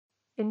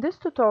In this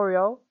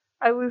tutorial,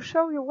 I will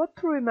show you what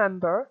to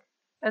remember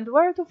and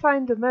where to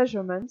find the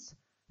measurements,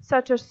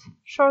 such as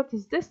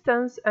shortest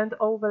distance and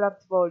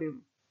overlapped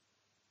volume.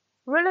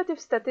 Relative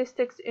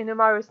statistics in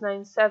Imaris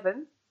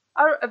 9.7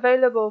 are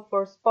available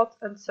for spots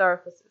and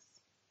surfaces.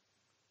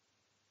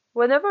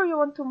 Whenever you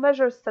want to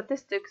measure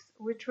statistics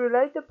which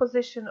relate the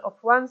position of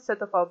one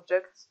set of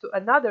objects to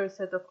another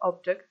set of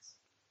objects,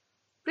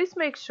 please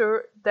make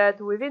sure that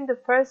within the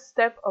first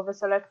step of a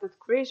selected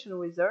creation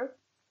wizard,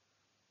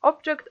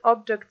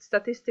 Object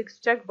Statistics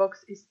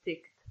checkbox is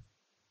ticked.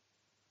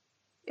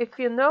 If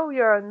you know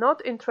you are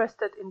not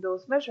interested in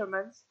those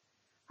measurements,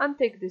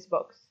 untick this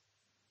box.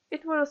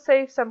 It will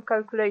save some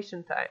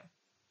calculation time.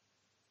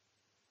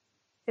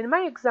 In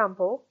my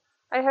example,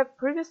 I have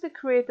previously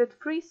created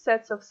 3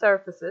 sets of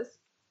surfaces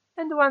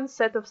and 1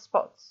 set of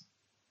spots.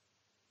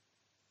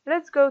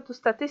 Let's go to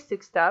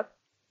Statistics tab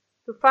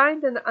to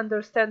find and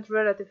understand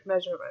relative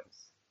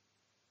measurements.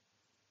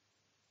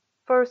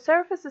 For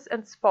surfaces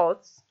and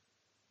spots,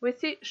 we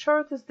see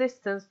shortest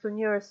distance to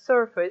nearest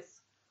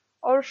surface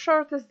or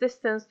shortest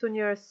distance to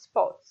nearest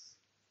spots.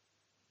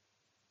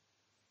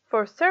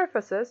 For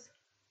surfaces,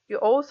 you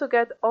also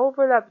get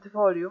overlapped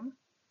volume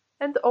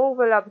and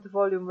overlapped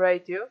volume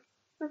ratio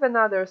with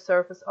another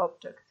surface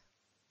object.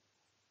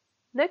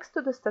 Next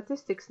to the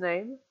statistics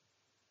name,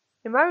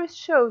 Imaris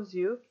shows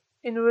you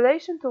in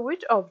relation to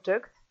which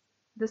object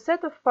the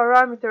set of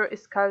parameter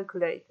is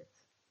calculated.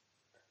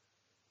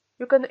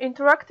 You can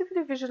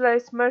interactively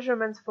visualize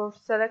measurements for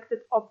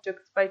selected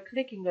objects by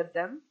clicking at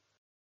them,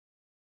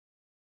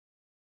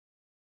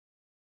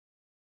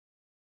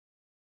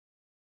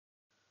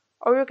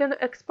 or you can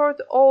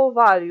export all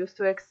values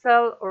to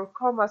Excel or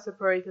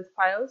comma-separated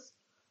files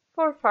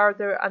for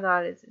further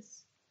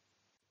analysis.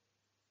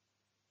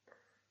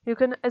 You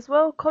can as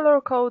well color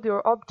code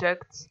your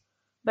objects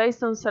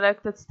based on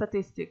selected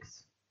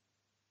statistics.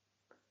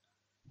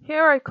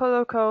 Here I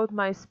color code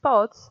my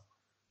spots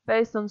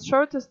based on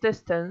shortest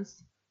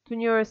distance to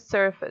nearest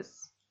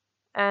surface,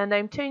 and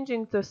I'm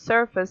changing the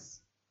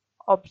surface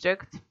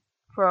object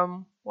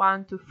from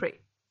 1 to 3.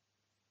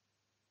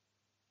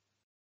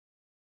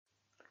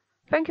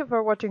 Thank you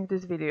for watching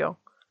this video.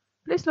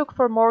 Please look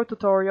for more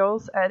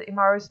tutorials at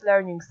Imaris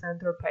Learning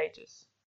Center pages.